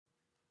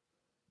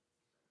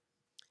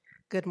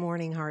Good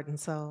morning, Heart and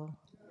Soul.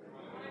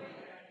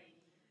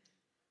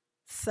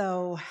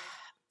 So,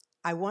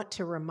 I want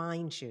to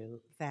remind you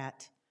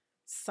that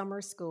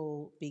summer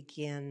school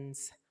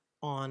begins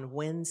on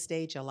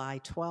Wednesday,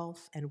 July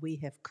 12th, and we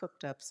have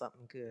cooked up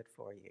something good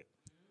for you.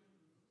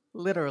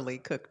 Literally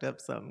cooked up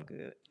something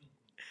good.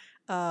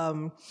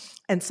 Um,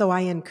 and so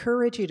I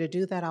encourage you to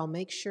do that. I'll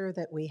make sure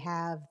that we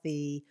have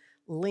the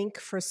link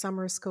for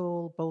summer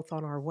school both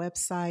on our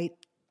website,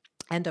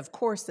 and of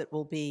course, it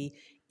will be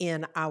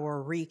in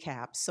our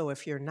recap. So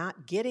if you're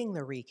not getting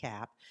the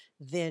recap,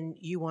 then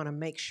you want to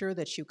make sure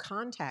that you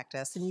contact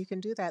us, and you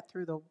can do that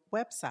through the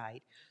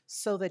website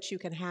so that you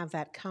can have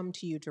that come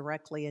to you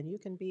directly and you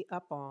can be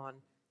up on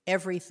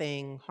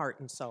everything heart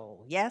and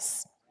soul.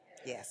 Yes?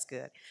 Yes,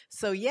 good.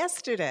 So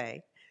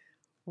yesterday,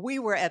 we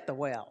were at the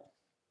well.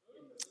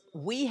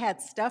 We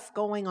had stuff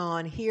going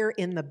on here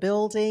in the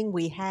building.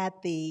 We had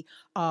the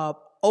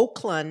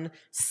Oakland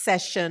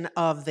session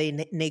of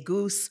the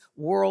Negus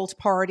World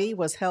Party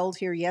was held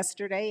here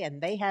yesterday, and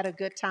they had a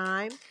good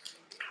time.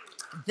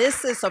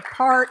 This is a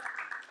part,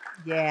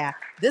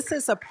 this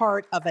is a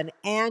part of an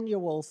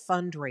annual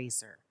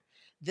fundraiser.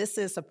 This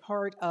is a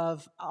part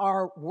of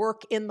our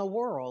work in the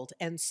world,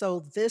 and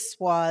so this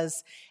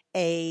was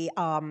a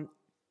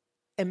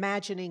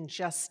Imagining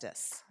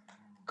Justice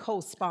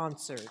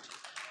co-sponsored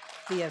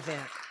the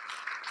event.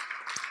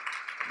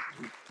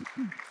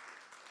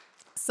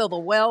 So the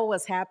well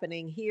was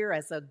happening here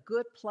as a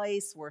good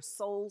place where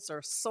souls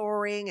are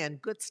soaring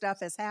and good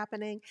stuff is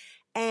happening.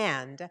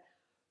 And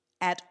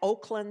at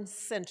Oakland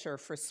Center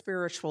for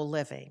Spiritual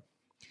Living,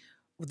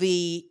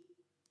 the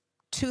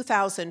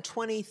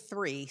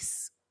 2023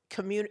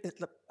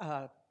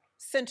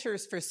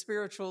 Centers for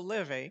Spiritual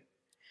Living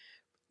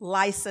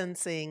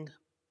licensing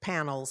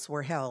panels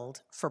were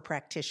held for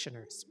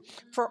practitioners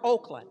for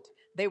Oakland.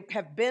 They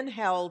have been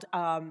held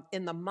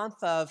in the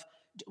month of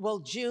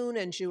June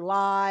and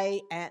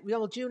July.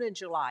 June and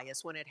July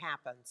is when it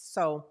happens.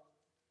 So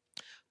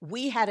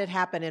we had it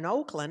happen in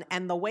Oakland,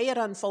 and the way it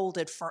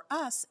unfolded for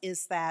us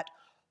is that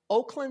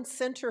Oakland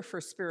Center for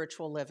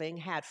Spiritual Living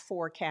had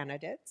 4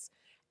 candidates,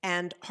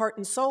 and Heart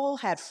and Soul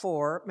had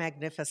 4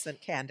 magnificent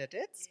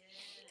candidates.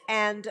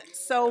 And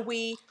so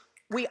we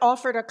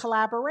offered a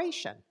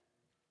collaboration.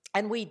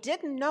 And we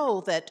didn't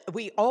know that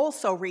we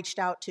also reached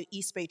out to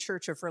East Bay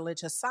Church of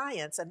Religious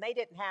Science, and they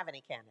didn't have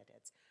any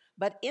candidates.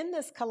 But in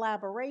this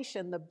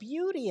collaboration, the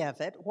beauty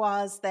of it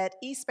was that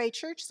East Bay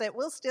Church said,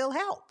 we'll still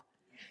help.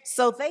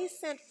 So they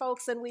sent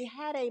folks, and we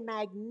had a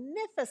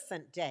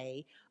magnificent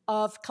day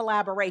of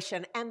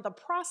collaboration and the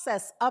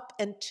process up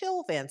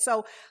until then.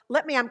 So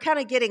I'm kind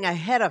of getting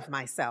ahead of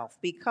myself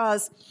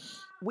because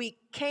we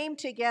came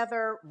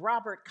together.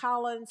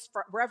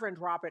 Reverend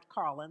Robert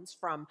Collins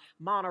from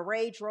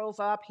Monterey drove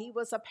up. He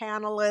was a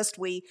panelist.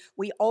 We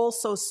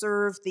also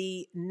served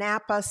the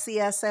Napa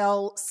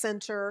CSL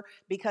Center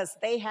because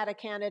they had a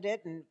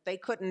candidate and they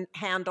couldn't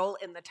handle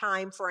in the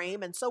time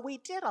frame. And so we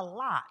did a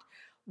lot.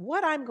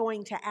 What I'm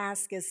going to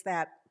ask is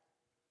that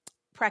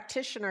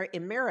practitioner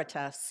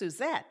emerita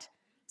Suzette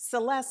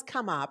Celeste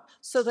come up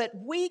so that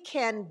we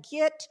can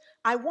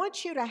I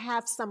want you to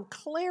have some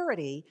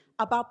clarity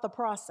about the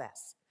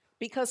process,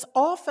 because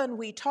often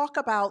we talk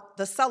about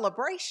the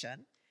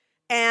celebration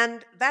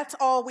and that's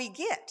all we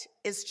get.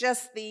 It's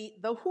just the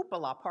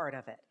hoopla part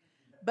of it.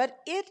 But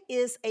it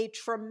is a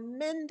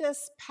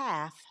tremendous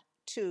path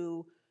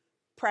to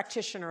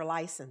practitioner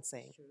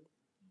licensing.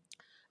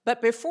 But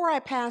before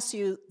I pass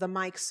you the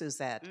mic,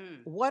 Suzette,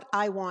 what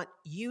I want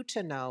you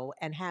to know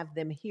and have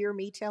them hear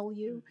me tell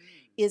you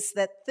is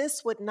that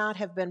this would not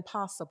have been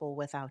possible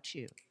without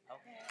you.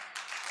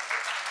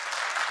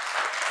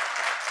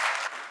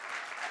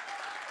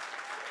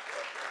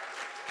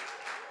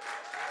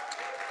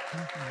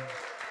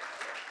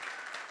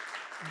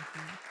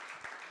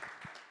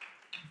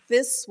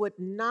 This would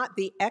not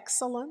be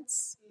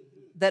excellence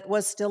that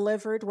was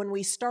delivered when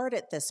we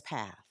started this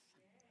path.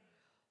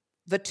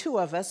 The two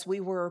of us, we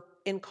were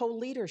in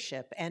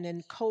co-leadership and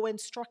in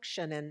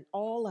co-instruction and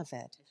all of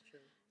it.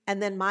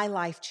 And then my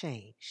life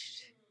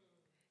changed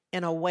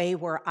in a way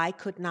where I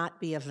could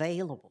not be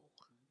available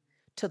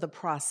to the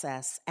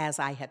process as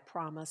I had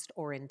promised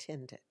or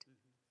intended.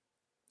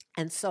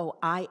 And so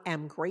I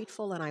am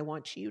grateful, and I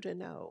want you to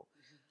know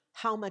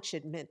how much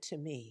it meant to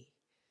me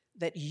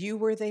that you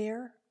were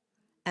there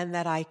and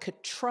that I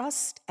could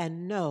trust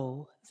and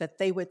know that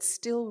they would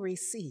still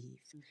receive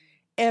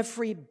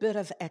every bit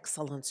of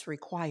excellence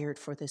required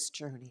for this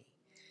journey,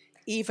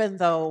 even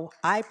though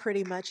I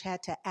pretty much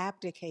had to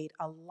abdicate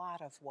a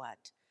lot of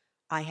what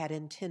I had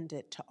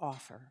intended to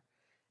offer.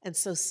 And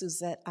so,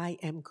 Suzette, I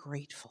am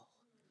grateful,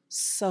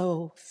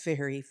 so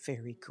very,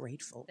 very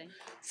grateful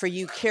for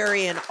you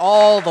carrying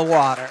all the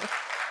water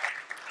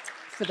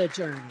for the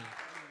journey.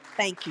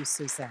 Thank you,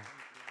 Suzette.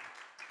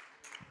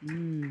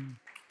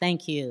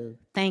 Thank you.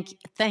 Thank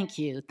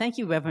you. Thank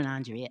you, Reverend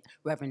Andrea,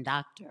 Reverend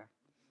Dr.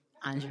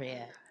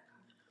 Andrea.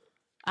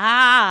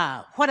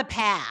 What a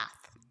path.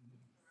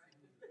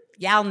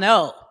 Y'all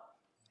know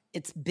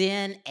it's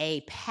been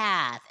a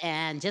path.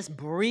 And just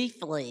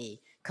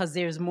briefly because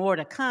there's more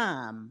to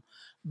come.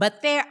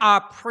 But there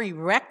are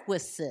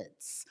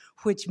prerequisites,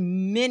 which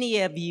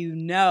many of you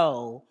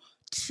know,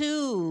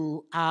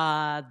 to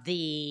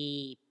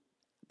the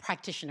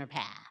practitioner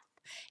path.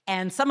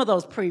 And some of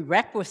those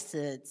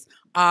prerequisites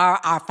are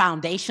our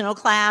foundational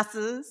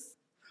classes,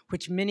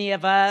 which many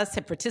of us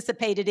have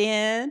participated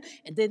in.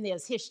 And then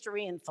there's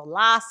history and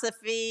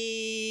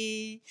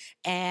philosophy.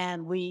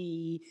 And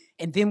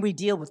then we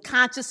deal with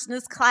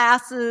consciousness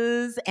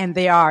classes, and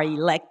there are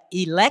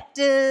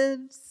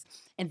electives.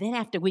 And then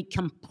after we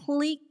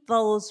complete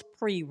those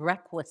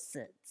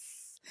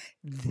prerequisites,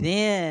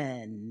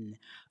 then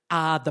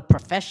the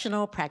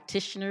professional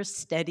practitioner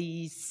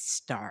studies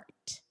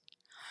start.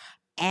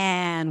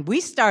 And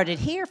we started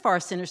here for our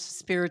Center for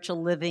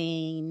Spiritual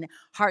Living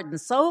Heart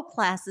and Soul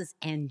classes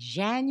in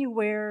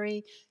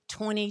January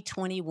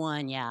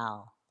 2021,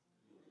 y'all.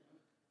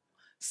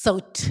 So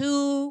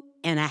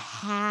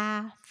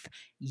 2.5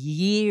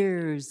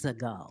 years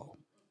ago.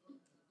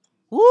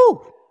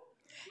 Woo!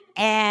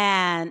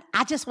 And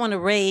I just want to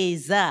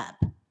raise up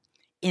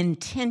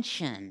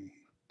intention,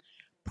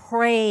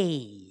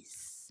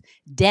 praise,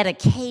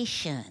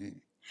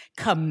 dedication,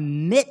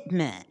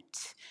 commitment,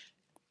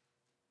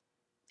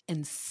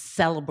 and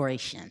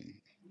celebration.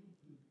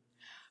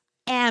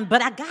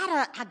 But I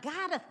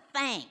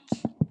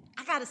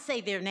gotta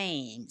say their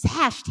names.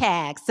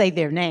 Hashtag say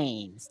their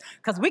names.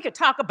 Because we could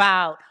talk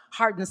about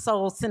Heart and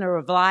Soul Center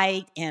of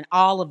Light and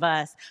all of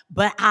us,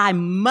 but I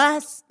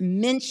must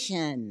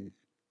mention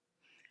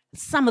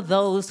some of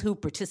those who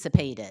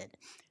participated.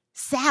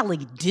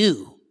 Sally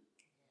Dew,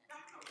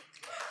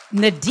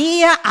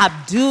 Nadia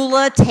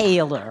Abdullah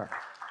Taylor,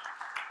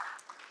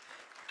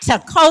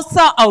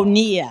 Takosa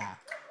O'Neill,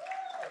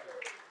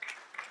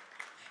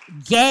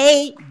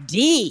 Gay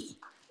D.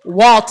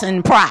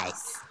 Walton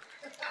Price,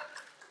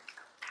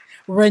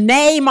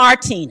 Renee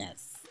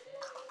Martinez,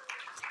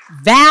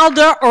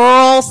 Valda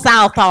Earl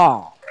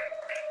Southall.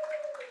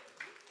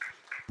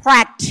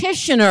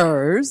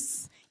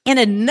 Practitioners in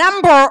a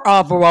number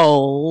of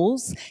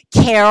roles: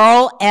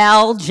 Carol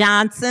L.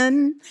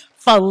 Johnson,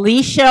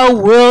 Felicia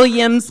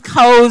Williams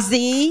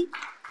Cozy,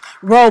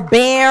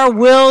 Robert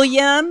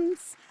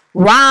Williams,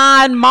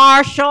 Ron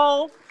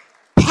Marshall,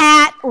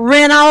 Pat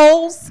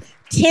Reynolds,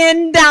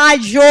 Tendai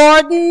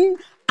Jordan,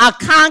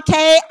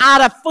 Akanke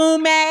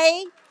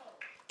Adafume,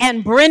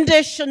 and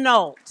Brenda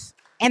Chenault.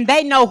 And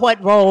they know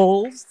what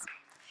roles.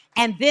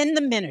 And then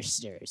the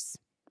ministers: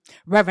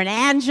 Reverend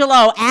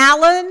Angelo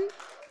Allen,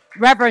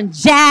 Reverend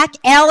Jack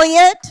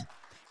Elliott,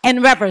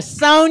 and Reverend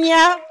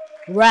Sonia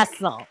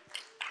Russell.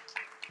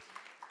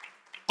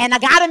 And I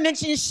gotta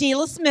mention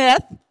Sheila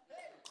Smith,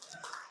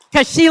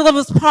 because Sheila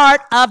was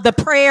part of the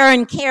prayer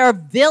and care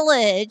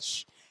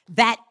village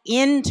that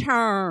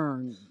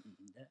interned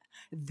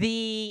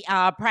the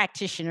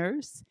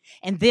practitioners.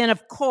 And then,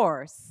 of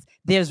course,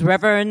 there's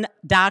Reverend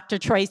Dr.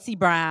 Tracy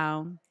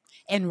Brown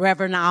and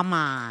Reverend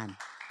Aman.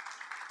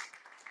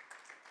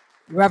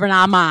 Reverend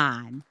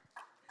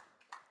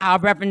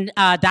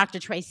Dr.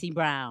 Tracy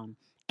Brown.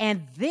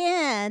 And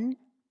then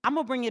I'm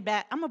gonna bring you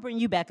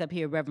back up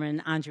here,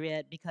 Reverend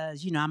Andriette,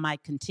 because I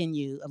might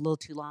continue a little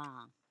too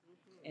long.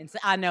 And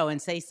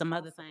and say some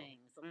other things.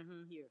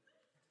 Here.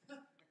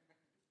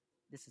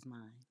 This is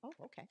mine. Oh,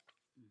 okay.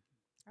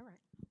 All right.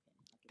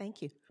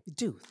 Thank you.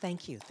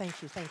 Thank you.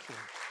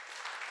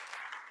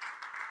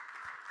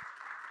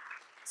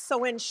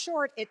 So in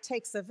short, it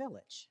takes a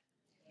village.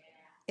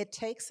 It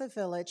takes a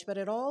village, but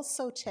it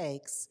also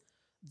takes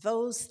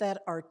those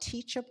that are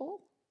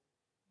teachable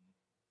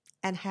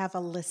and have a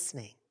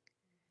listening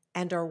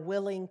and are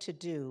willing to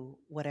do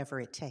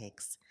whatever it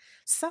takes.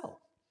 So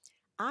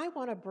I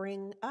want to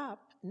bring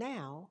up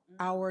now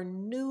our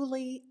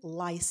newly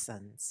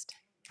licensed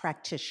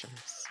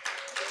practitioners.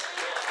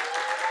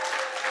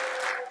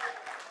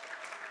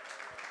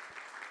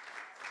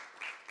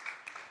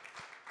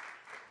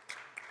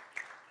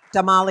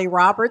 Damali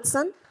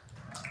Robertson.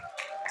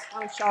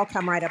 Why don't y'all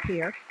come right up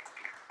here?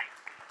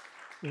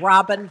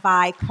 Robin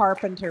Vi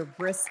Carpenter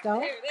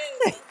Briscoe.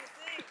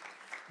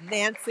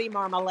 Nancy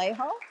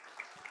Marmolejo.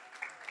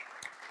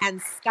 And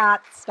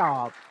Scott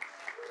Staub.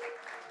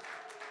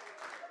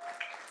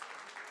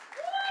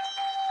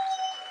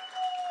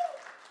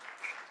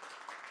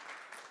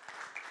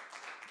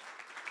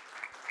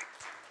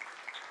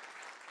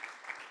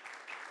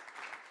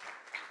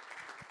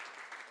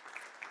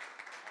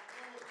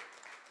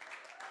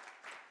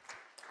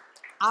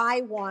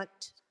 I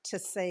want to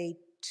say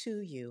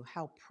to you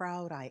how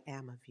proud I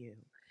am of you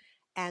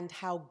and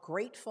how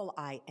grateful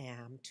I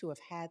am to have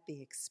had the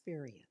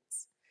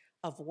experience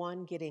of,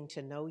 one, getting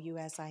to know you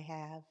as I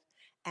have,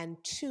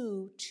 and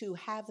two, to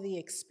have the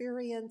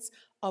experience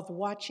of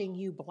watching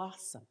you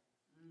blossom.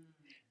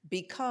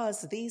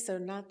 Because these are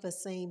not the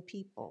same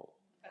people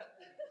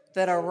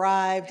that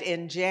arrived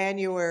in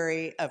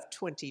January of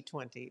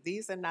 2020.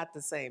 These are not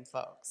the same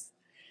folks.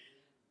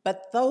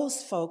 But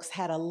those folks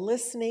had a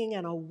listening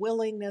and a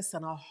willingness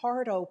and a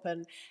heart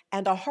open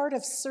and a heart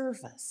of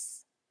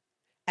service.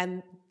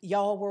 And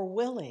y'all were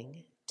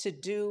willing to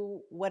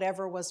do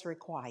whatever was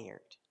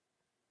required.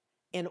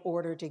 in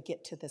order to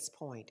get to this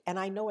point. And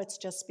I know it's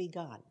just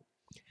begun.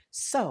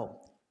 So,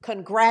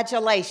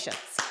 congratulations.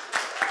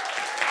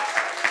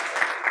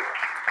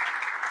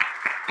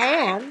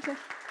 And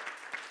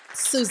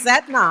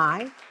Suzette and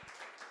I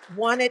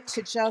wanted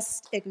to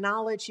just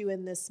acknowledge you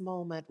in this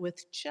moment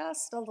with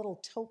just a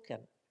little token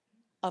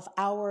of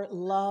our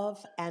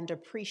love and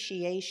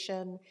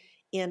appreciation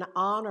in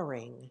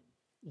honoring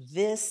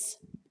this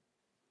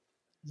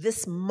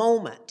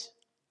moment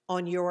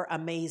on your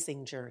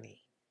amazing journey.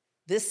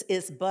 This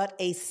is but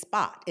a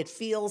spot. It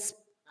feels,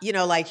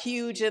 like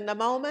huge in the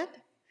moment,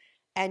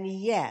 and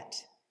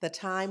yet the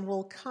time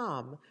will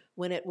come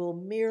when it will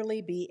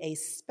merely be a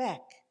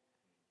speck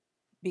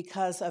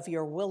because of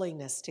your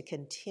willingness to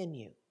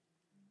continue.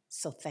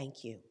 So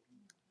thank you.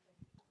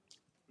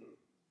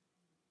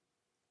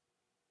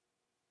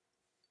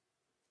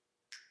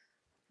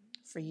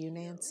 For you,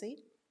 Nancy.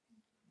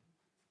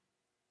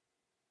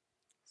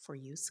 For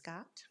you,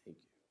 Scott. Thank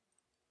you.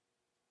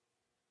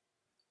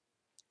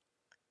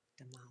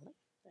 Damali.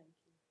 Thank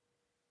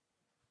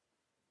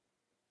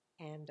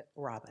you. And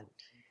Robin.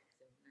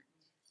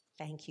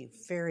 Thank you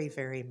very,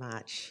 very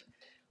much.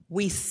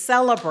 We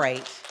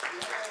celebrate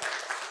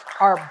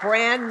our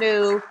brand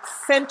new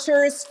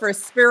Centers for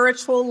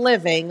Spiritual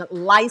Living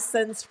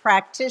licensed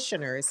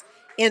practitioners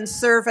in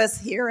service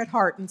here at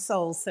Heart and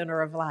Soul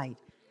Center of Light.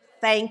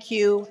 Thank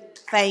you,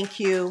 thank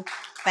you,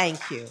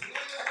 thank you.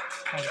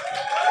 Thank you.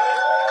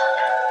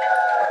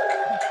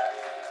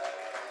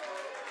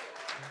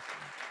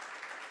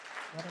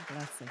 What a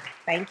blessing.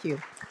 Thank you.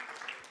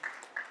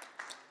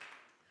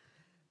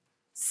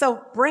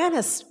 So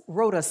Brannis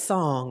wrote a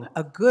song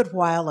a good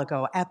while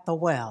ago at the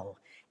well,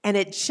 and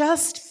it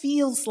just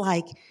feels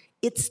like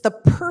it's the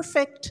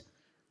perfect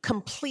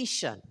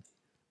completion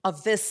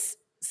of this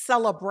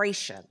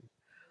celebration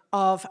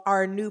of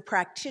our new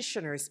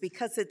practitioners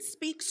because it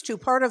speaks to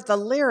part of the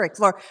lyric.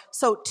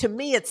 So to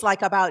me, it's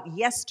like about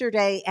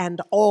yesterday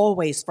and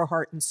always for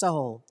Heart and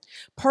Soul.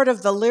 Part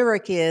of the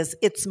lyric is,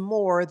 it's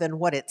more than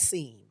what it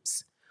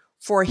seems.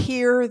 For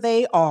here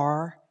they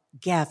are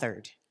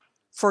gathered.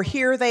 For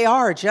here they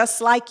are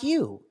just like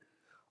you.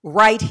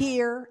 Right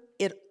here,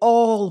 it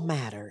all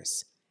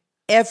matters.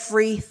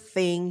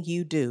 Everything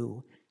you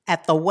do.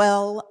 At the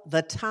well,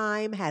 the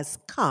time has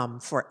come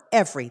for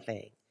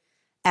everything.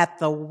 At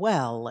the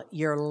well,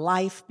 your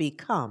life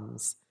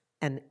becomes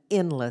an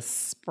endless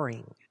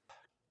spring.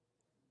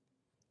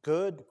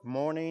 Good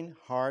morning,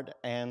 heart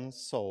and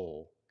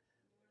soul.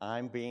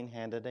 I'm being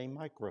handed a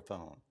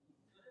microphone,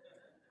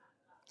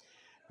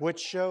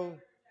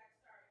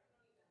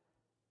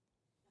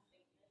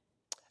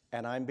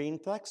 and I'm being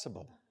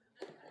flexible.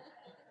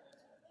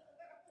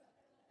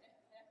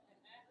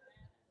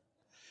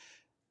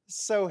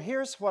 So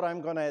here's what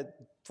I'm going to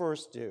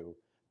first do.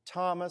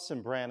 Thomas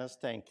and Brannis,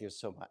 thank you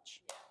so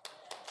much.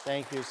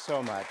 Thank you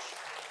so much.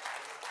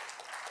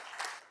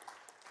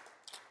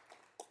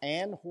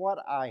 And what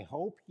I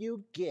hope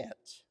you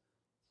get,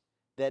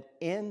 that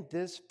in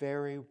this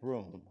very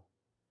room,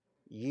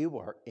 you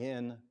are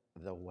in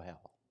the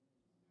well.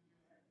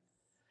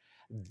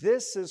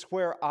 This is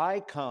where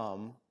I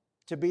come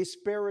to be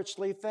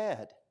spiritually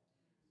fed,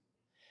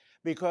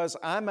 because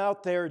I'm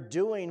out there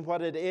doing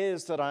what it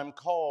is that I'm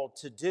called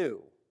to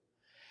do.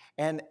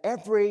 And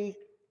every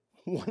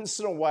once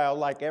in a while,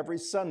 like every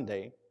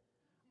Sunday,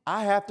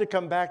 I have to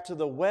come back to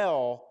the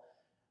well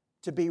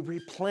to be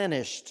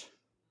replenished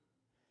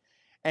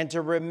and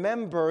to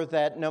remember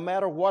that no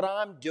matter what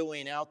I'm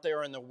doing out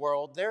there in the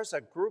world, there's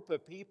a group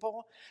of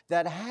people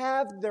that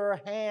have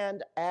their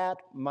hand at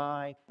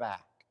my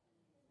back.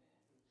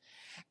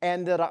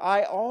 And that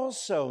I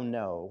also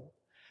know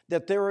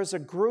that there is a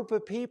group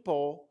of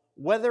people,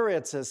 whether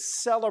it's a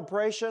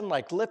celebration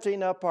like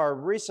lifting up our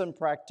recent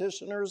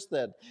practitioners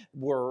that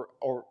were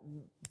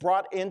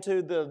brought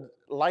into the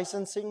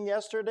licensing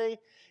yesterday,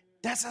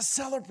 that's a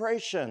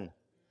celebration.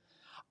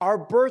 Our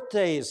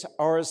birthdays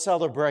are a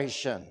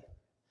celebration.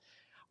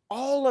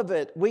 All of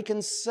it, we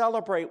can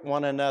celebrate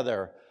one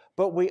another,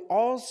 but we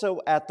also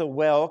at the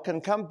well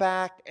can come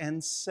back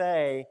and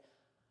say,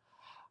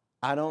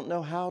 I don't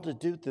know how to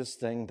do this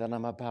thing that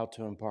I'm about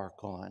to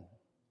embark on.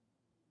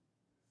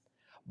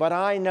 But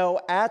I know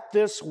at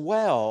this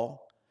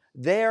well,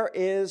 there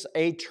is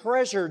a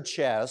treasure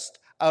chest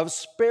of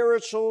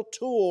spiritual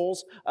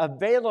tools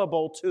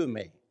available to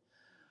me,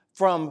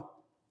 from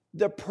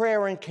the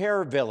prayer and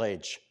care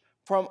village,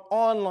 from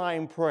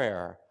online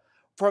prayer,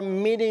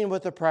 from meeting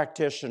with a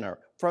practitioner,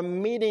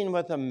 from meeting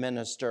with a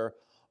minister,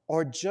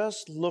 or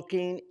just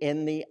looking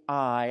in the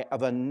eye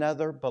of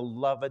another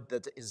beloved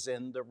that is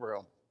in the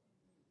room.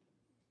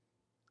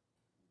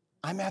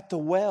 I'm at the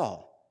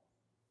well.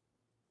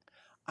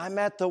 I'm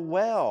at the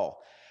well.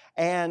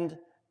 And,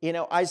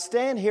 I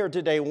stand here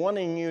today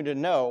wanting you to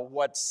know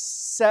what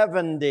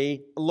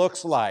 70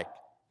 looks like.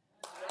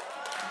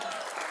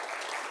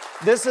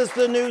 This is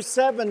the new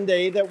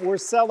 70 that we're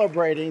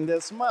celebrating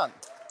this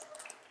month.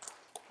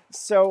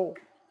 So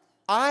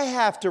I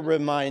have to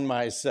remind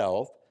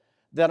myself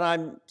that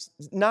I'm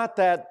not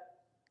that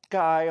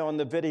guy on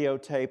the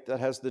videotape that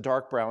has the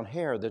dark brown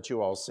hair that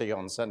you all see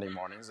on Sunday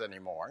mornings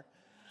anymore.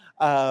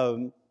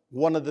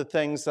 One of the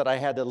things that I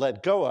had to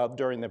let go of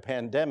during the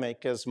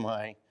pandemic is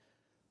my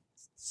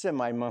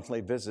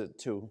semi-monthly visit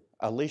to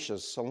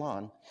Alicia's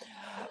salon.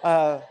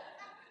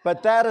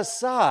 But that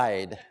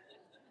aside,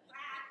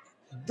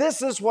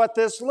 this is what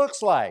this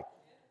looks like.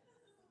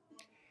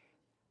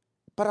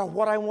 But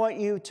what I want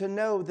you to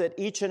know that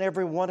each and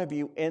every one of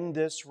you in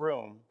this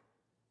room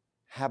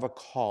have a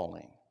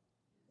calling.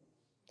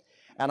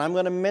 And I'm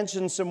going to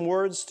mention some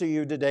words to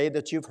you today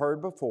that you've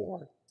heard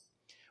before.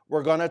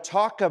 We're going to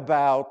talk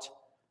about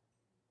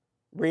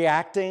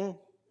reacting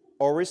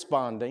or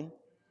responding.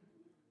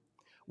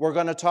 We're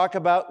going to talk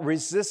about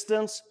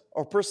resistance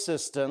or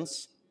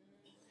persistence.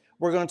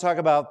 We're going to talk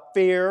about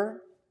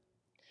fear.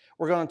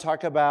 We're going to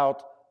talk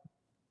about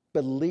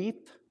belief.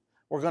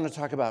 We're going to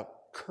talk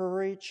about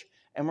courage.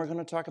 And we're going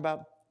to talk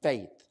about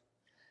faith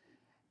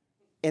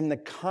in the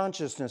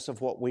consciousness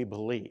of what we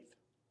believe.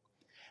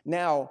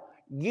 Now,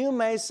 you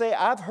may say,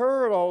 I've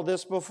heard all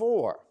this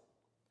before.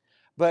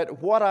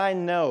 But what I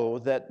know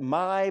that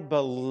my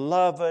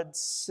beloved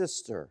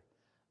sister,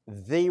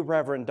 the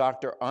Reverend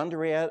Dr.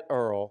 Andriette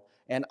Earle,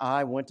 and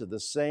I went to the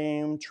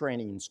same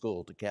training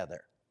school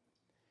together.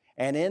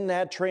 And in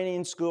that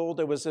training school,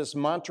 there was this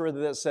mantra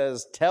that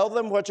says, tell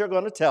them what you're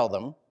going to tell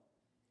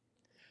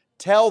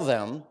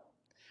them,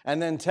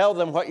 and then tell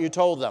them what you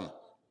told them.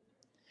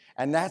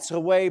 And that's the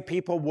way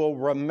people will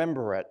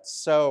remember it.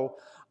 So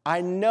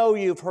I know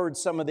you've heard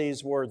some of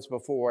these words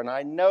before, and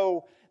I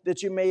know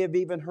that you may have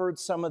even heard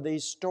some of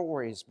these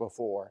stories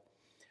before.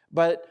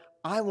 But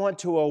I want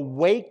to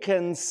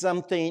awaken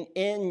something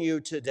in you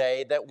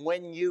today that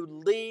when you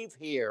leave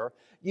here,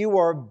 you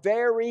are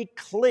very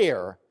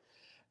clear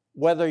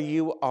whether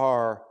you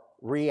are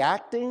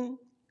reacting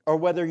or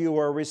whether you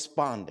are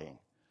responding,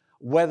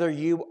 whether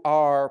you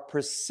are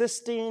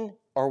persisting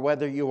or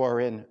whether you are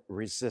in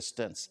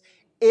resistance.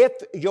 If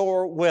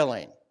you're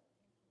willing.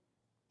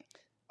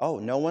 Oh,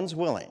 no one's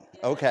willing.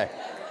 Okay.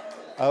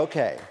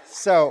 Okay.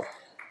 So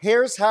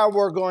here's how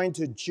we're going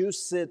to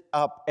juice it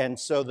up, and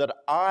so that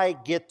I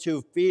get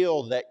to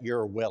feel that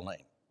you're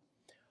willing.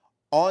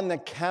 On the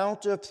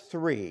count of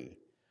 3,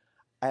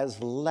 as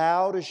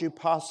loud as you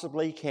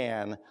possibly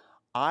can,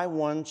 I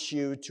want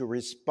you to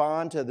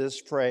respond to this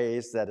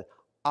phrase that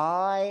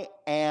I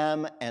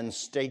am, and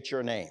state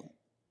your name.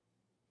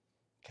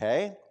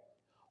 Okay?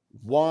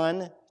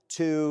 1,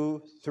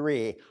 2,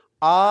 3.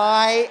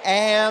 I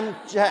am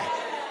Jack.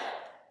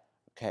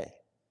 Okay.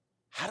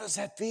 How does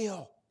that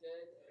feel?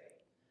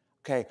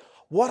 Okay.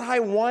 What I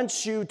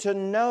want you to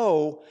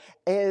know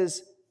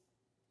is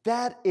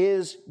that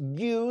is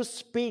you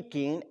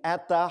speaking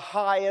at the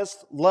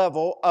highest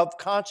level of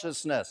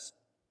consciousness.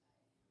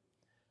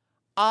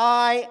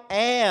 I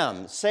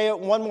am. Say it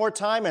one more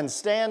time and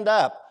stand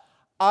up.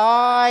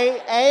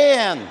 I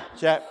am.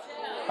 Jack.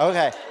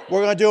 Okay,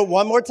 we're going to do it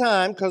one more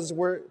time because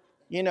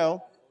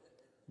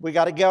we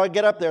got to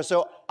get up there.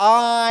 So,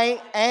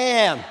 I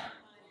am.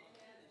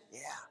 Yeah.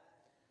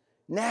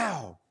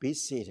 Now, be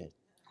seated.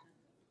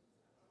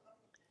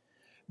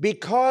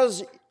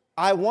 Because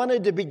I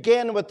wanted to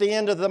begin with the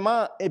end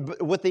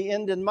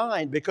in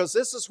mind, because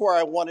this is where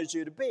I wanted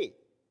you to be.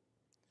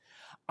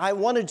 I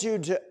wanted you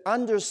to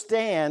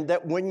understand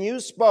that when you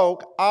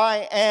spoke,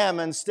 I am,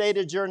 and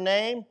stated your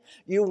name,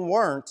 you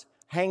weren't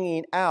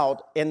hanging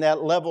out in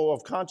that level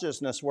of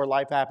consciousness where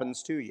life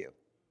happens to you.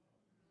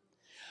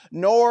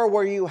 Nor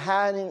were you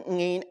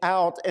hanging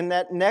out in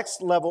that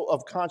next level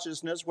of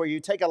consciousness where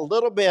you take a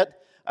little bit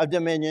of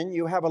dominion,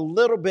 you have a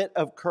little bit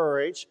of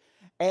courage,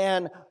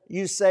 and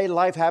you say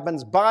life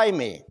happens by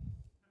me.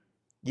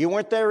 You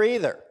weren't there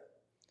either.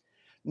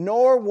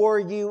 Nor were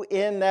you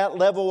in that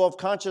level of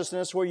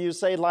consciousness where you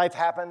say life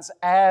happens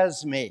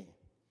as me.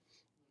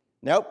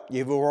 Nope,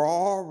 you were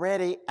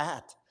already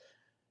at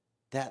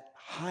that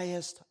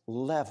highest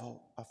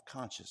level of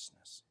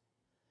consciousness.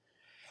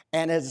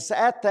 And it's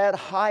at that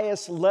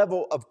highest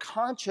level of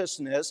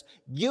consciousness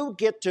you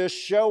get to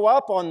show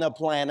up on the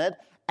planet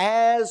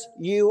as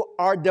you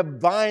are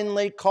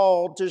divinely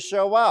called to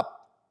show up.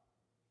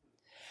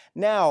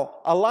 Now,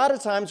 a lot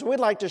of times we'd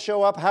like to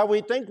show up how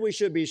we think we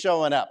should be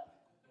showing up.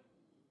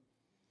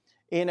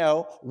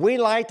 We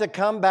like to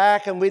come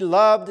back and we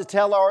love to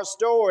tell our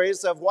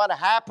stories of what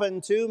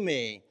happened to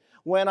me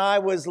when I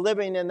was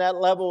living in that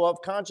level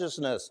of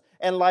consciousness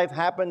and life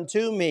happened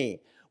to me.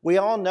 We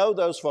all know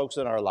those folks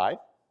in our life.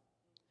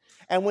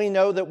 And we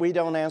know that we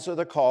don't answer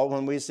the call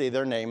when we see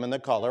their name in the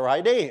caller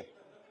ID.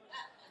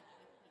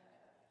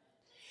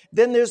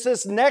 Then there's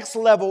this next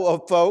level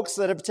of folks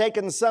that have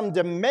taken some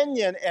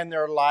dominion in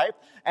their life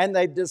and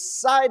they've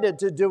decided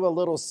to do a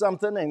little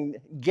something and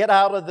get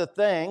out of the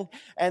thing,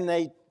 and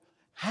they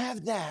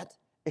have that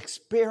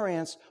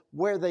experience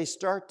where they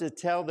start to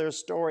tell their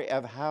story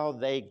of how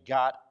they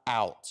got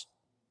out.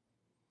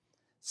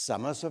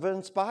 Some of us have been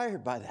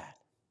inspired by that.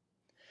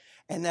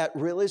 And that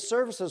really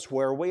serves us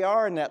where we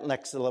are in that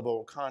next level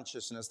of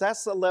consciousness.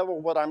 That's the level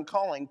of what I'm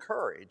calling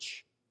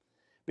courage,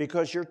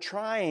 because you're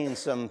trying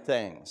some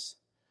things.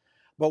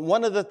 But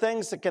one of the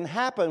things that can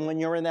happen when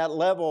you're in that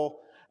level,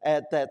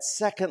 at that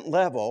second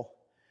level,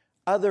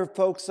 other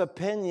folks'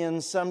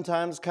 opinions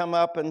sometimes come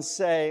up and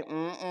say,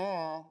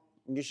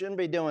 you shouldn't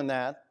be doing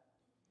that.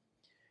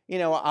 You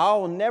know,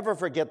 I'll never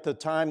forget the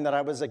time that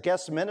I was a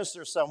guest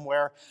minister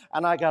somewhere,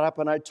 and I got up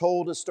and I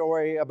told a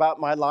story about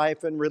my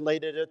life and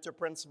related it to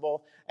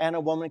Principal, and a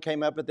woman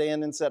came up at the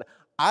end and said,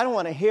 I don't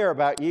want to hear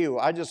about you,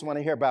 I just want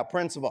to hear about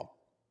Principal.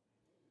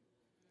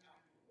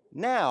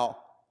 Now,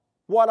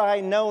 what I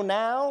know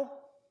now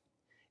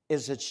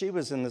is that she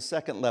was in the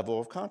second level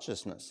of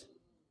consciousness.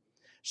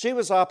 She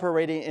was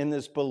operating in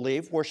this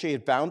belief where she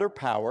had found her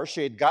power.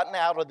 She had gotten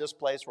out of this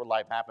place where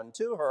life happened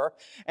to her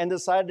and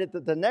decided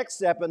that the next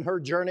step in her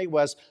journey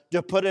was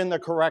to put in the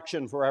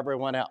correction for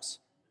everyone else.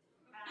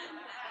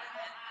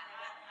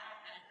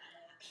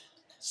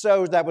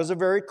 So that was a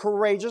very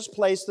courageous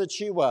place that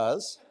she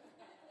was.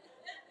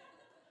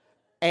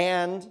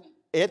 And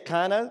it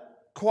kind of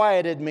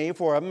quieted me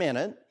for a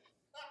minute,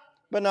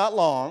 but not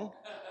long.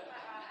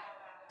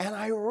 And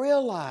I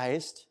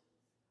realized,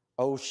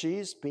 oh,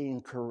 she's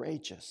being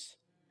courageous.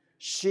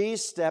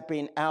 She's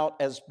stepping out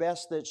as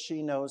best that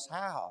she knows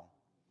how.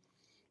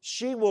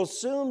 She will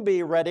soon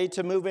be ready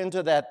to move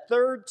into that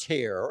third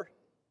tier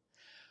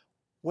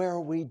where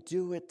we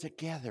do it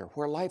together,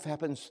 where life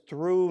happens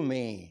through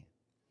me.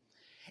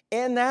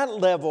 And that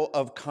level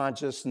of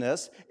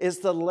consciousness is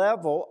the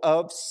level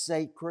of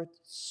sacred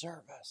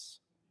service.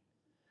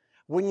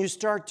 When you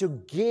start to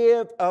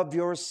give of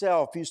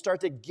yourself, you start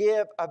to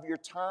give of your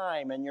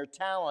time and your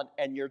talent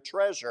and your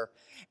treasure,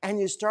 and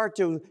you start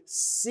to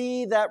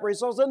see that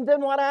result. And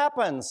then what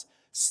happens?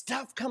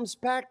 Stuff comes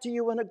back to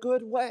you in a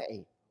good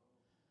way.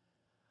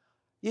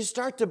 You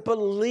start to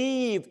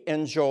believe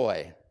in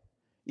joy.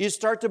 You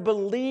start to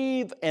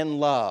believe in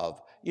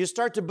love. You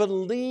start to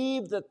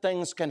believe that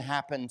things can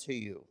happen to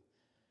you.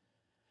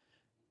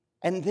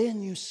 And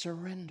then you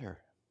surrender.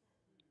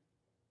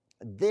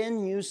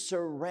 Then you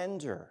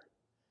surrender.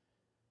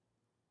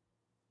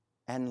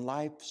 And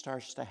life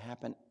starts to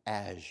happen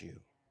as you.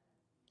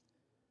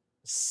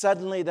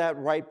 Suddenly that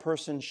right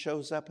person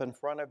shows up in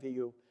front of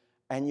you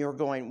and you're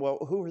going, well,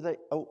 who are they?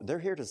 Oh, they're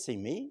here to see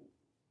me?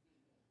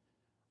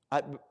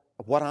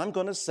 What I'm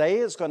going to say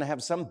is going to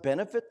have some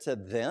benefit to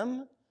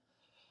them?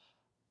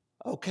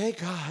 Okay,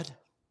 God.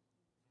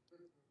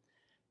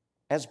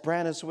 As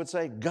Brannis would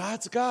say,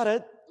 God's got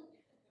it.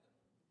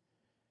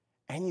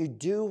 And you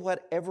do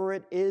whatever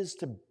it is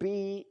to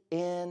be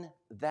in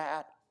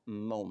that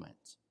moment.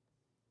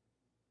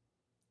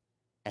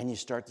 And you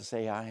start to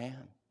say, I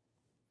am.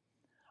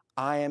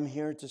 I am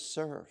here to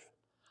serve.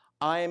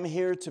 I am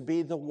here to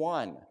be the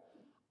one.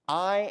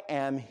 I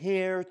am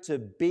here to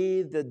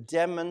be the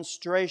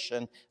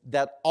demonstration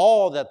that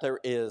all that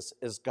there is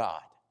God.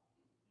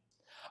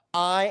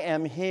 I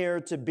am here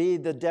to be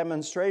the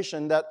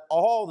demonstration that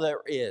all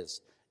there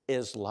is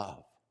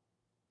love.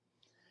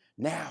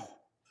 Now,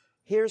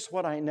 here's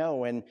what I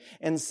know,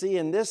 and see,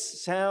 and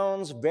this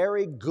sounds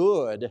very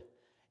good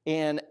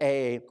in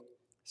a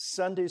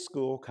Sunday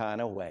school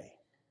kind of way.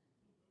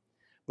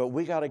 But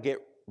we got to get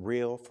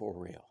real for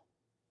real.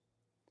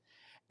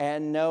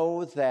 And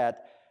know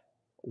that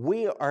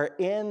we are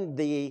in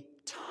the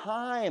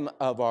time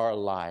of our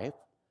life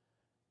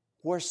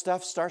where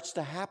stuff starts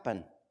to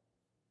happen.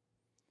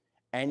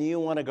 And you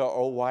want to go,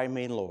 oh, why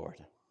me,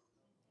 Lord?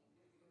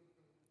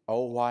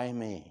 Oh, why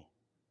me?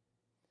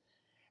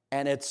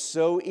 And it's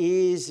so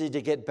easy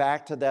to get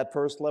back to that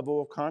first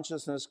level of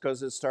consciousness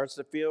because it starts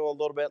to feel a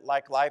little bit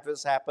like life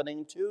is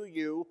happening to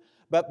you.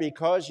 But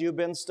because you've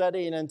been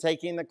studying and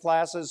taking the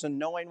classes and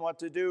knowing what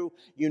to do,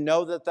 you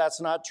know that that's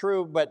not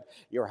true, but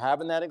you're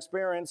having that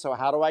experience. So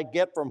how do I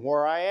get from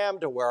where I am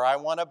to where I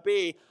want to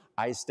be?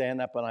 I stand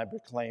up and I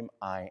proclaim,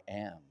 I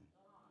am.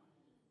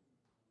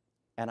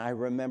 And I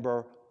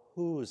remember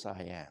whose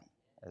I am,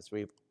 as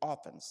we've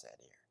often said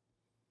here.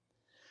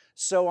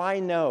 So I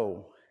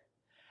know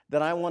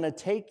that I want to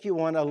take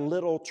you on a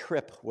little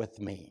trip with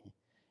me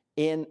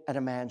in an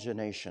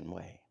imagination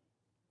way.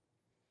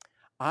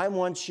 I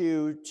want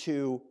you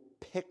to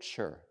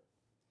picture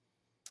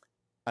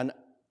an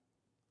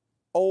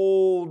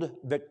old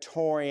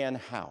Victorian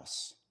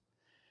house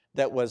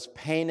that was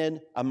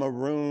painted a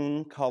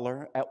maroon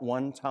color at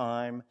one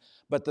time,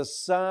 but the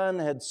sun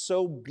had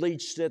so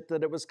bleached it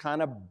that it was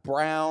kind of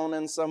brown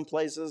in some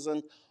places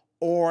and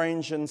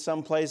orange in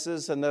some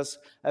places, and this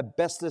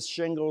asbestos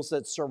shingles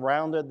that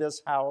surrounded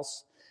this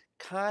house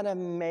kind of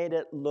made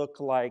it look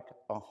like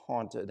a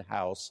haunted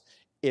house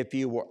if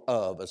you were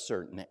of a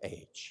certain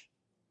age.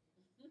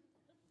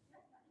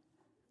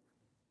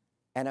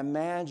 And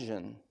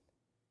imagine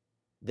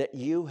that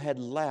you had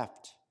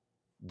left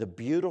the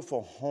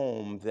beautiful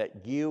home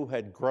that you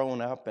had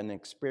grown up and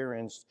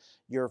experienced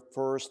your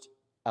first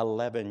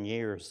 11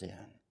 years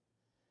in,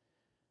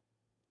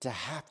 to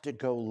have to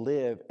go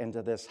live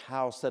into this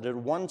house that at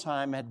one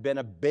time had been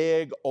a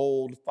big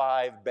old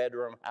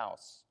 5-bedroom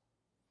house.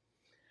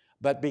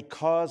 But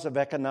because of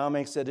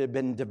economics, it had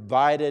been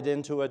divided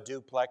into a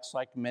duplex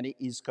like many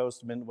East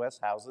Coast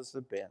Midwest houses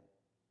have been.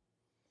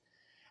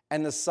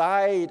 And the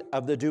side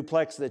of the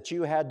duplex that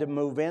you had to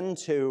move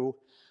into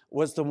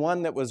was the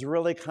one that was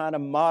really kind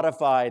of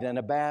modified in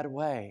a bad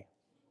way.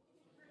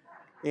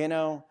 You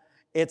know,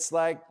 it's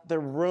like the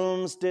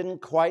rooms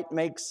didn't quite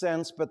make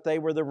sense, but they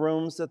were the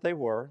rooms that they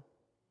were.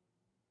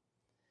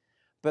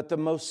 But the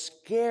most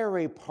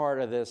scary part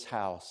of this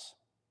house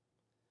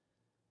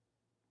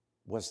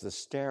was the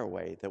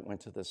stairway that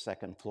went to the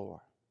second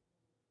floor.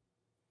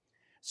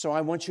 So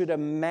I want you to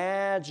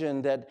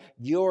imagine that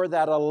you're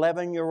that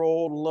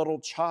 11-year-old little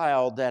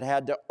child that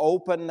had to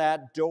open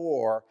that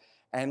door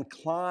and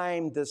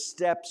climb the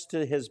steps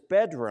to his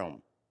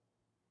bedroom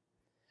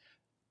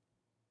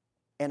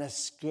in a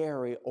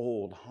scary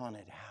old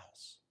haunted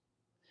house.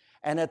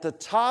 And at the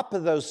top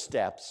of those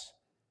steps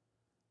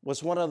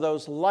was one of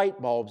those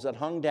light bulbs that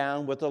hung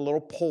down with a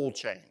little pull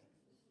chain.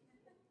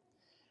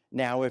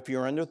 Now, if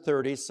you're under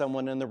 30,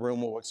 someone in the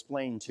room will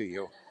explain to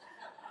you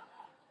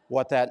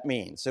what that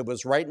means. It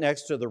was right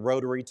next to the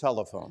rotary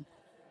telephone.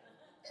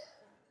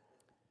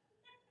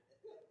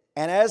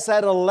 And as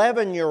that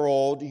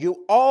 11-year-old,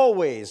 you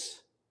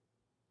always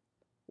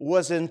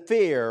was in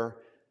fear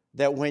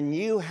that when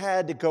you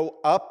had to go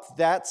up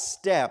that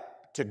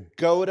step to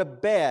go to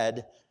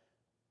bed,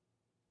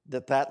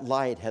 that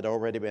light had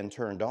already been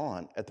turned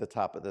on at the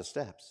top of the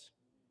steps,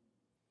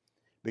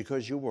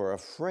 because you were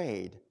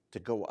afraid to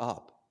go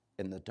up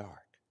in the dark.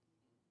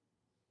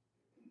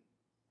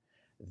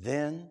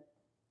 Then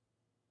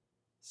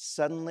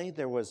suddenly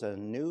there was a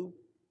new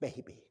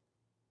baby.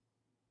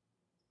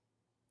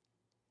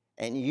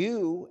 And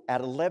you,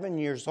 at 11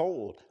 years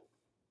old,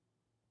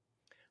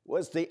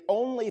 was the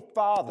only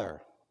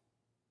father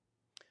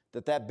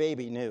that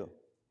baby knew.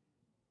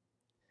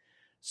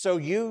 So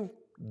you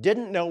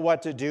didn't know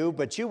what to do,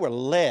 but you were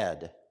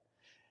led.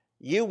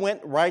 You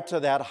went right to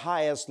that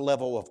highest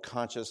level of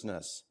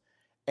consciousness,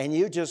 and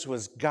you just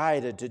was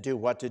guided to do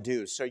what to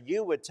do. So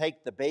you would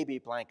take the baby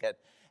blanket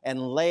and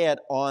lay it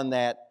on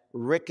that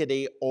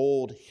rickety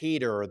old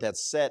heater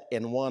that's set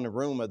in one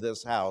room of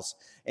this house,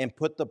 and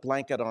put the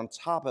blanket on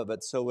top of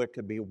it so it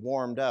could be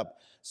warmed up,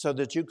 so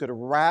that you could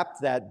wrap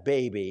that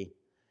baby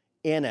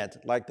in it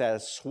like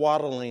that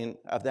swaddling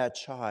of that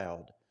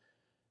child,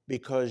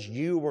 because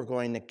you were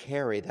going to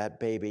carry that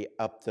baby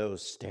up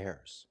those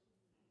stairs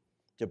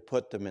to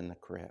put them in the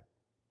crib.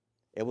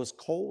 It was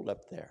cold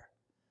up there.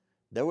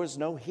 There was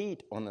no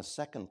heat on the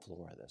second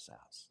floor of this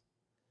house.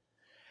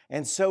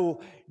 And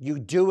so you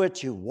do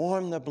it, you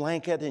warm the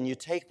blanket, and you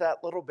take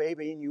that little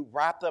baby and you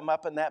wrap them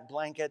up in that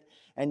blanket,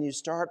 and you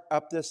start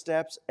up the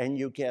steps, and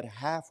you get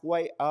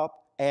halfway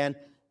up, and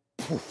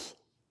poof,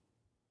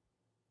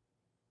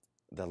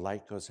 the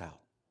light goes out.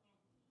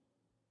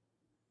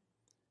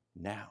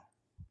 Now,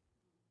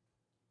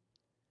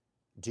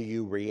 do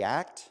you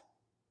react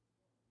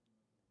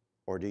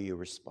or do you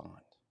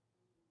respond?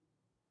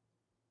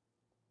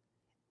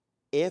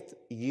 If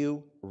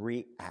you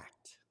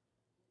react,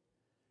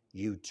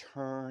 you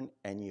turn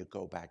and you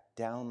go back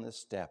down the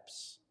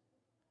steps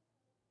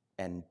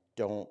and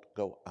don't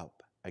go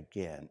up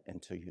again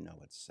until you know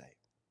it's safe.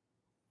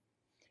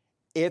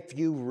 If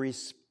you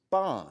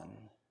respond,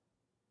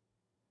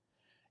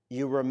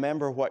 you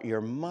remember what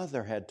your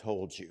mother had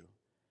told you,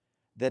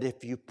 that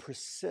if you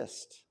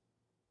persist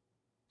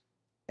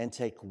and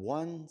take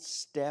one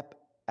step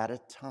at a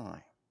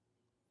time,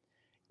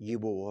 you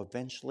will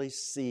eventually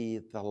see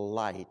the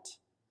light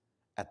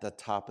at the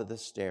top of the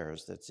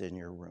stairs that's in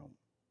your room.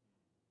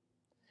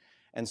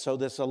 And so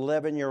this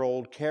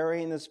 11-year-old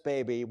carrying this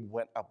baby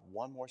went up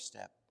one more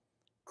step,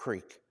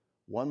 creak,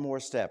 one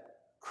more step,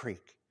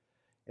 creak.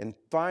 And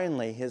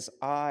finally, his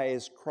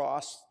eyes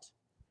crossed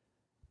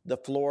the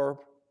floor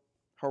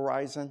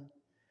horizon,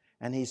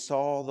 and he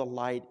saw the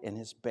light in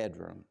his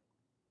bedroom.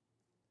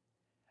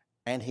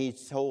 And he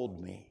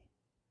told me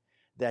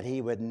that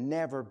he would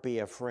never be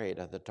afraid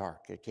of the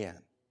dark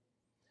again.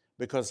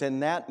 Because in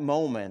that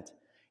moment,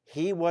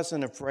 he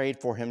wasn't afraid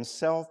for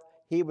himself.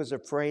 He was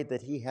afraid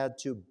that he had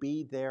to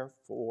be there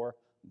for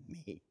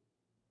me.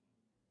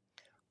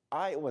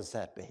 I was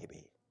that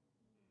baby.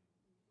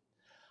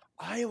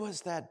 I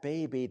was that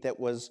baby that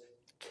was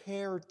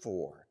cared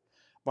for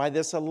by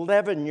this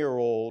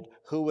 11-year-old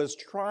who was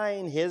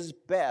trying his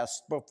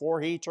best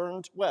before he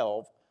turned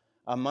 12,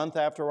 a month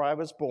after I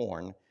was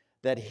born,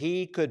 that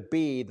he could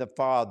be the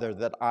father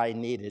that I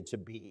needed to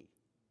be,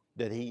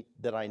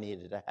 that I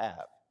needed to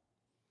have.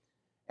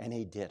 And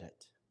he did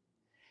it.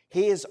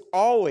 He has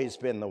always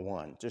been the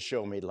one to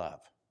show me love.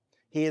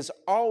 He has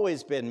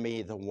always been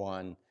the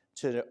one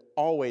to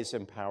always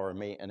empower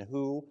me in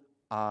who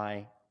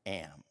I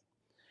am.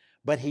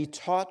 But he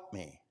taught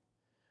me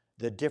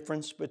the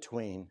difference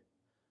between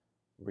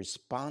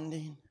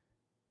responding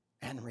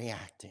and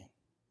reacting.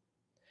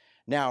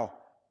 Now,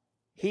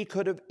 he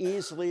could have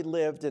easily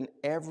lived in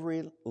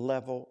every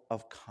level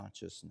of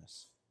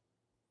consciousness.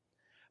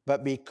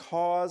 But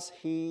because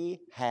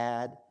he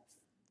had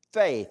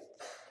faith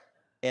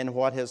in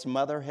what his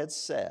mother had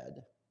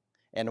said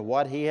and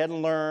what he had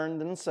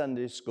learned in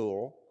Sunday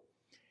school,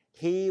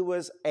 he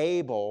was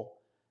able,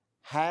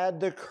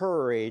 had the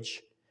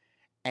courage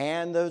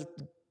and the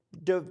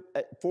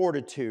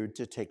fortitude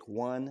to take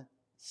one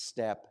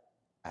step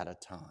at a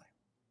time.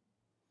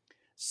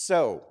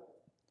 So,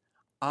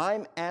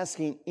 I'm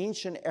asking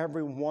each and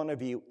every one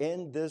of you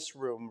in this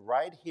room,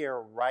 right here,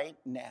 right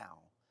now,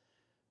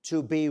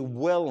 to be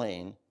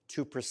willing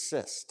to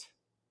persist,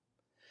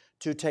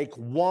 to take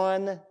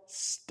one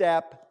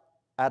step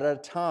at a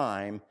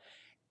time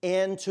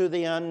into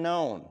the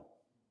unknown.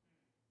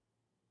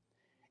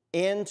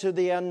 Into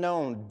the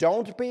unknown.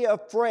 Don't be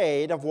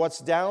afraid of what's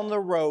down the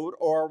road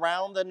or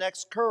around the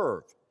next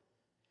curve.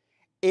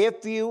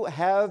 If you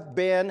have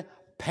been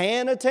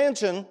paying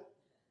attention,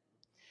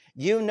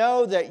 you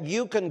know that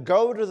you can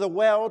go to the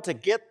well to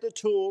get the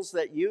tools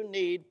that you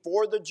need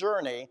for the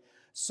journey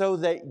so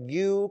that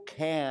you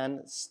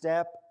can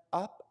step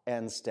up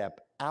and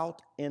step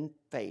out in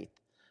faith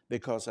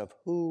because of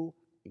who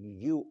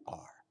you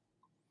are.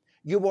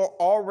 You are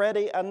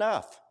already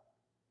enough.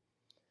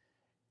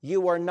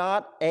 You are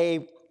not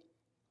a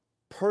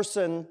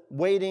person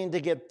waiting to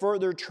get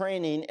further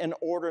training in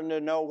order to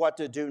know what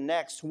to do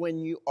next when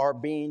you are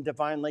being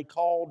divinely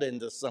called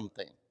into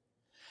something.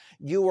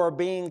 You are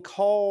being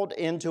called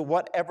into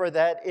whatever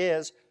that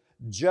is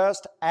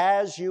just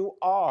as you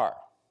are.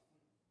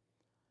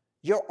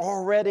 You're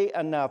already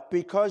enough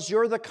because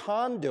you're the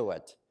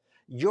conduit.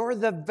 You're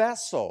the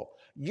vessel.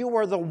 You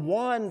are the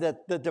one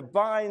that the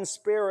divine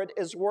spirit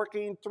is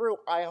working through.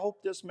 I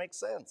hope this makes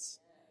sense.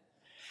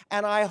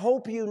 And I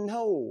hope you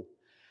know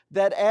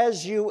that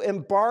as you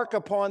embark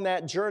upon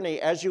that journey,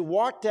 as you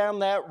walk down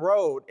that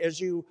road, as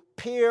you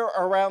peer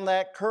around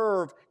that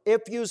curve,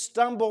 if you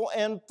stumble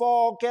and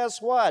fall,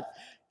 guess what?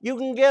 You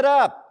can get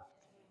up.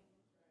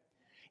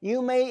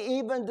 You may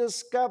even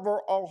discover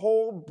a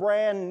whole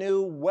brand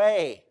new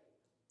way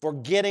for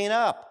getting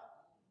up.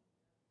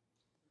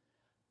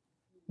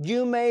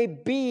 You may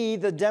be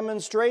the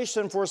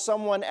demonstration for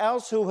someone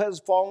else who has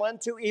fallen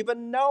to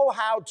even know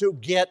how to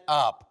get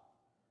up.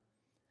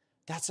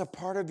 That's a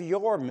part of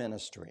your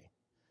ministry.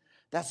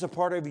 That's a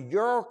part of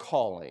your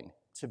calling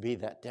to be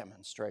that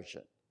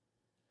demonstration.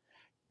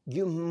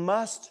 You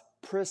must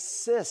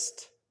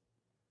persist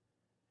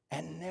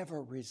and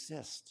never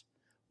resist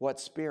what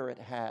Spirit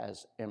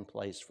has in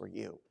place for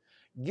you.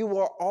 You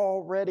are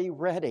already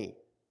ready.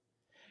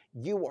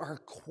 You are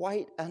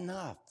quite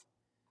enough.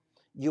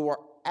 You are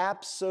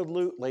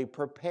absolutely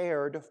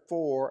prepared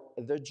for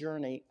the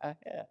journey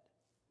ahead.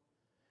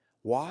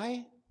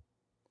 Why?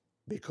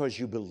 Because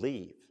you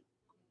believe.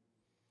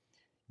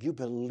 You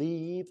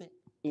believe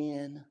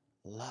in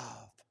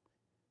love.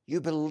 You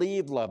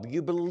believe love.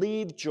 You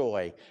believe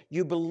joy.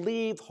 You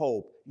believe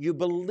hope. You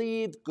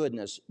believe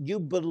goodness. You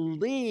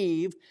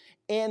believe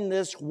in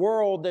this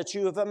world that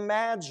you have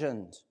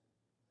imagined.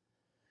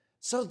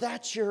 So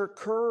that's your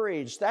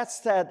courage.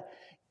 That's that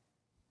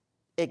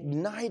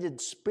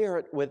ignited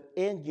spirit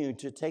within you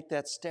to take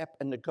that step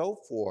and to go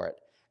for it.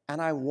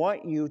 And I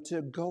want you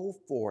to go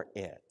for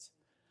it.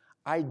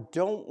 I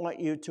don't want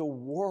you to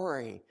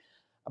worry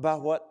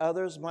about what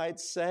others might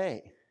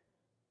say.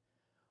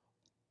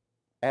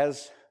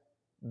 As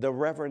the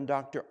Reverend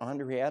Dr.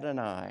 Andriette and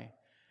I,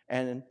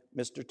 and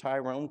Mr.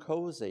 Tyrone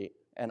Cozy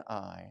and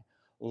I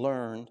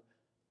learned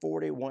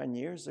 41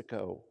 years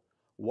ago,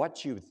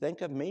 what you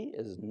think of me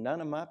is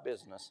none of my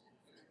business.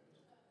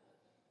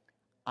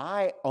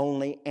 I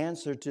only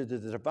answer to the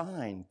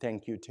divine.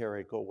 Thank you,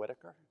 Terry Cole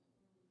Whitaker.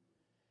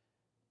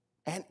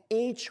 And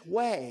each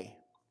way,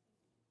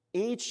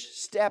 each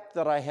step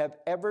that I have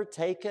ever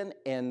taken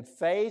in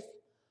faith,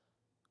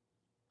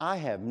 I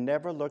have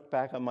never looked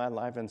back on my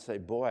life and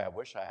said, boy, I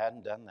wish I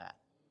hadn't done that.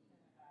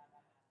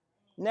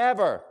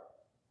 Never.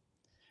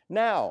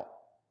 Now,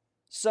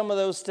 some of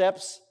those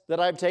steps that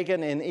I've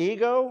taken in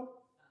ego,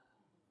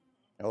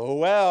 oh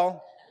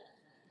well,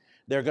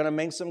 they're going to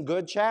make some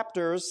good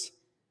chapters.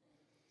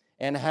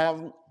 And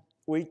how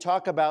we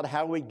talk about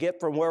how we get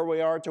from where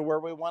we are to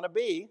where we want to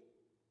be.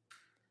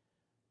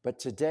 But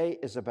today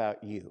is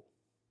about you.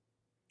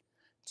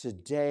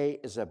 Today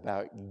is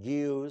about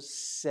you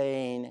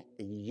saying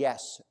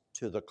yes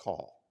to the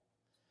call.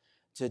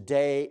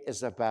 Today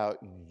is about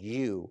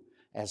you.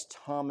 As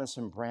Thomas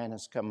and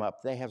Brandis come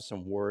up, they have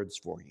some words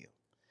for you.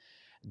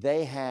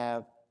 They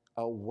have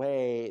a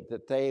way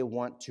that they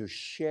want to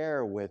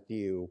share with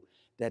you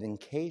that in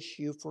case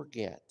you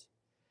forget,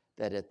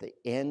 that at the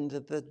end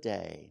of the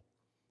day,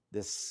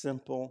 this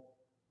simple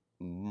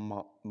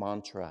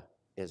mantra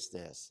is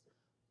this: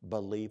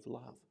 believe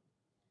love.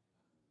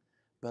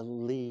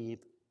 Believe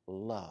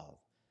love,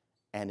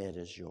 and it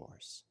is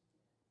yours.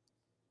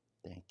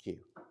 Thank you.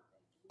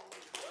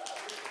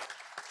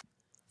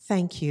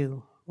 Thank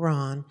you,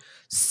 Ron.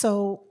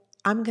 So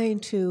I'm going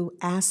to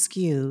ask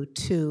you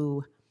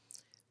to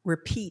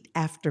repeat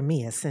after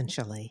me,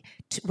 essentially,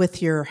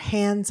 with your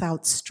hands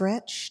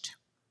outstretched,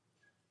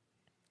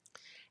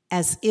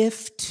 as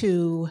if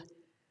to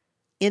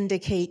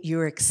indicate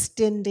you're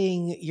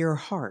extending your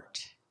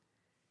heart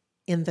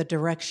in the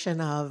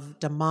direction of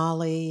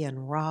Damali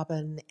and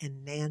Robin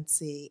and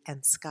Nancy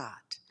and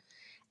Scott.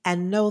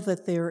 And know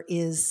that there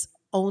is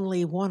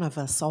only one of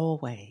us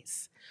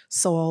always.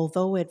 So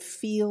although it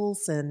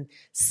feels and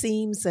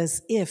seems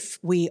as if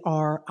we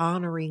are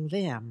honoring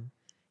them,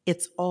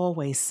 it's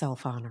always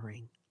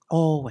self-honoring,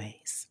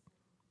 always.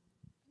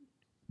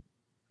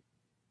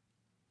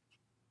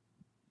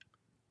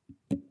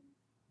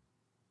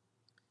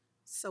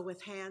 So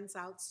with hands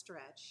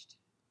outstretched,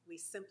 we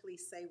simply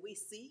say, we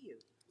see you.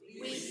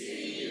 We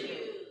see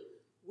you.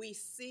 We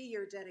see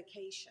your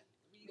dedication.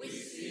 We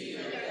see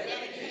your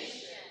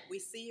dedication. We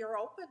see your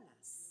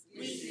openness.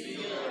 We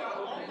see your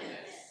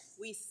openness.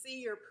 We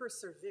see your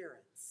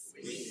perseverance.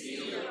 We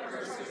see your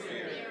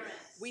perseverance.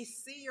 We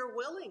see your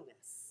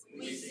willingness.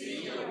 We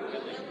see your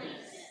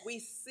willingness. We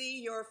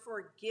see your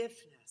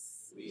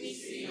forgiveness. We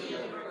see your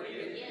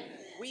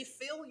forgiveness. We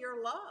feel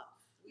your love.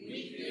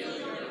 We feel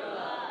your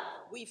love.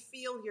 We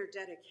feel your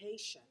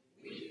dedication.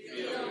 We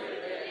feel your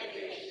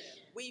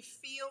dedication. We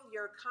feel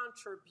your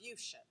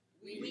contribution.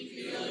 We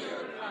feel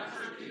your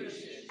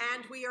contribution.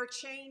 And we are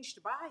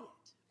changed by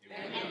it.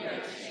 And we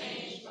are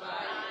changed by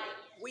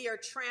it. We are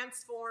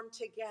transformed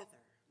together.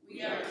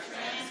 We are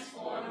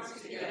transformed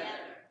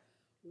together.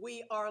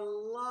 We are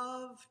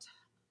loved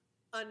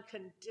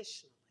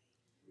unconditionally.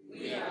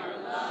 We are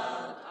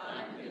loved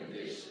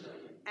unconditionally.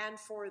 And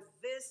for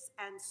this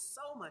and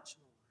so much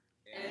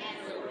more,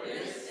 And for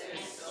this and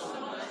so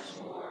much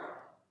more,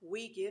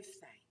 we give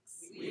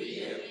thanks. we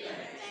give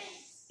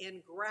thanks.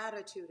 In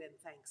gratitude and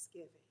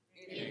thanksgiving,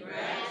 In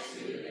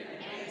gratitude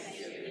and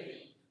thanksgiving,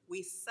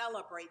 we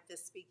celebrate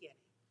this beginning.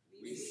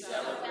 we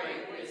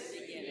celebrate this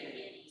beginning.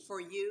 For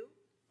you,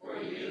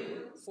 For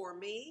you, for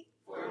me,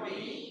 for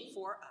me,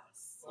 for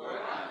us, for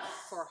us,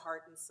 for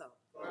heart and soul.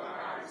 for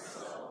our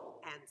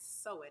soul. And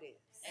so it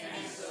is.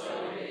 And so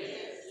it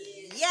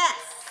is. Yes!